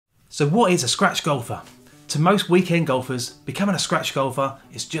So what is a scratch golfer? To most weekend golfers, becoming a scratch golfer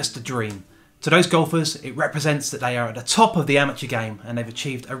is just a dream. To those golfers, it represents that they are at the top of the amateur game and they've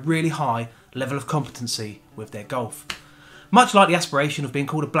achieved a really high level of competency with their golf. Much like the aspiration of being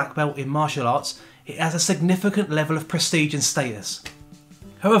called a black belt in martial arts, it has a significant level of prestige and status.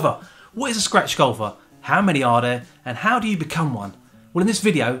 However, what is a scratch golfer? How many are there? And how do you become one? Well, in this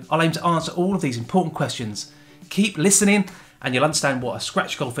video, I'll aim to answer all of these important questions. Keep listening and you'll understand what a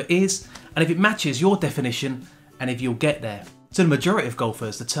scratch golfer is and if it matches your definition and if you'll get there. To the majority of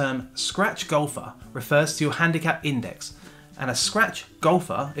golfers, the term scratch golfer refers to your handicap index, and a scratch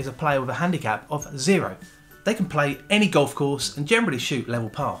golfer is a player with a handicap of 0. They can play any golf course and generally shoot level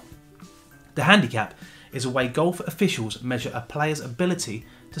par. The handicap is a way golf officials measure a player's ability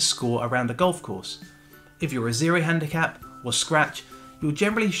to score around a golf course. If you're a 0 handicap or scratch, you'll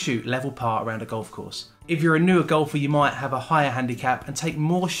generally shoot level par around a golf course. If you're a newer golfer, you might have a higher handicap and take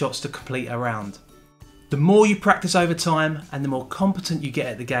more shots to complete a round. The more you practice over time and the more competent you get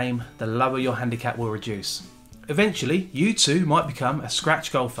at the game, the lower your handicap will reduce. Eventually, you too might become a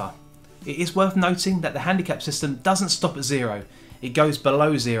scratch golfer. It is worth noting that the handicap system doesn't stop at 0, it goes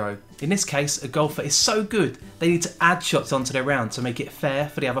below 0. In this case, a golfer is so good they need to add shots onto their round to make it fair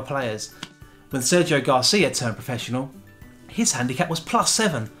for the other players. When Sergio Garcia turned professional, his handicap was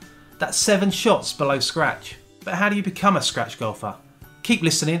 +7. That's 7 shots below scratch. But how do you become a scratch golfer? Keep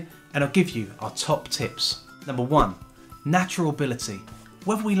listening and I'll give you our top tips. Number 1, natural ability.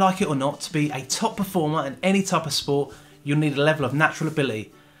 Whether we like it or not, to be a top performer in any type of sport, you'll need a level of natural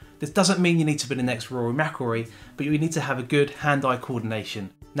ability. This doesn't mean you need to be the next Rory McIlroy, but you need to have a good hand-eye coordination.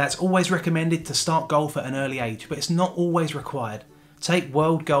 Now, it's always recommended to start golf at an early age, but it's not always required. Take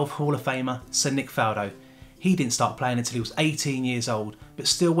World Golf Hall of Famer Sir Nick Faldo. He didn't start playing until he was 18 years old, but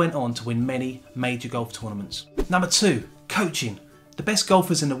still went on to win many major golf tournaments. Number 2, coaching. The best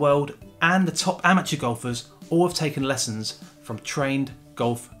golfers in the world and the top amateur golfers all have taken lessons from trained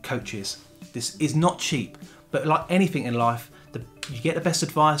golf coaches. This is not cheap, but like anything in life, you get the best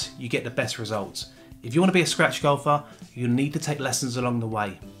advice, you get the best results. If you want to be a scratch golfer, you'll need to take lessons along the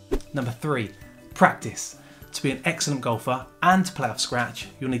way. Number 3, practice. To be an excellent golfer and to play off scratch,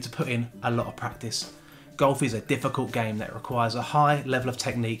 you'll need to put in a lot of practice. Golf is a difficult game that requires a high level of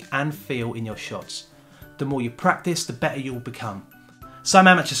technique and feel in your shots. The more you practice, the better you'll become. Some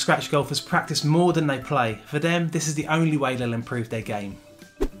amateur scratch golfers practice more than they play. For them, this is the only way they'll improve their game.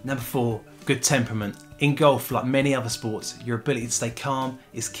 Number 4, good temperament. In golf, like many other sports, your ability to stay calm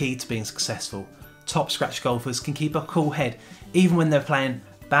is key to being successful. Top scratch golfers can keep a cool head even when they're playing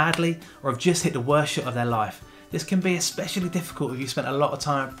badly or have just hit the worst shot of their life. This can be especially difficult if you spent a lot of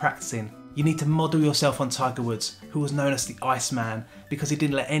time practicing. You need to model yourself on Tiger Woods, who was known as the Iceman because he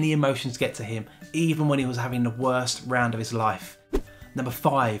didn't let any emotions get to him, even when he was having the worst round of his life. Number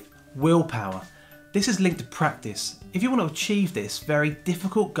 5, willpower. This is linked to practice. If you want to achieve this very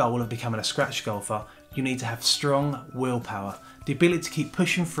difficult goal of becoming a scratch golfer, you need to have strong willpower. The ability to keep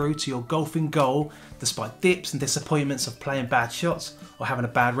pushing through to your golfing goal despite dips and disappointments of playing bad shots or having a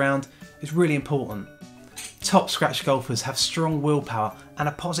bad round is really important. Top scratch golfers have strong willpower and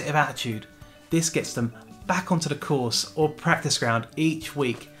a positive attitude. This gets them back onto the course or practice ground each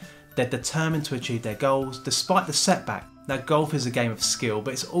week. They're determined to achieve their goals despite the setback. Now, golf is a game of skill,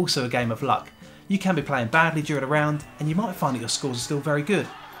 but it's also a game of luck. You can be playing badly during a round and you might find that your scores are still very good.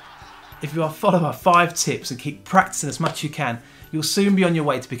 If you follow our 5 tips and keep practicing as much as you can, you'll soon be on your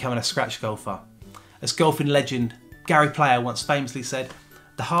way to becoming a scratch golfer. As golfing legend Gary Player once famously said,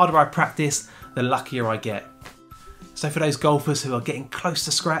 "The harder I practice, the luckier I get." So for those golfers who are getting close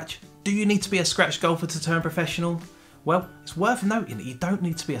to scratch, do you need to be a scratch golfer to turn professional? Well, it's worth noting that you don't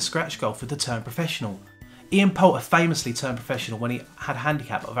need to be a scratch golfer to turn professional. Ian Poulter famously turned professional when he had a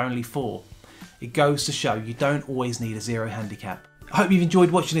handicap of only 4. It goes to show you don't always need a 0 handicap. I hope you've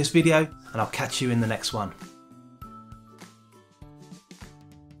enjoyed watching this video and I'll catch you in the next one.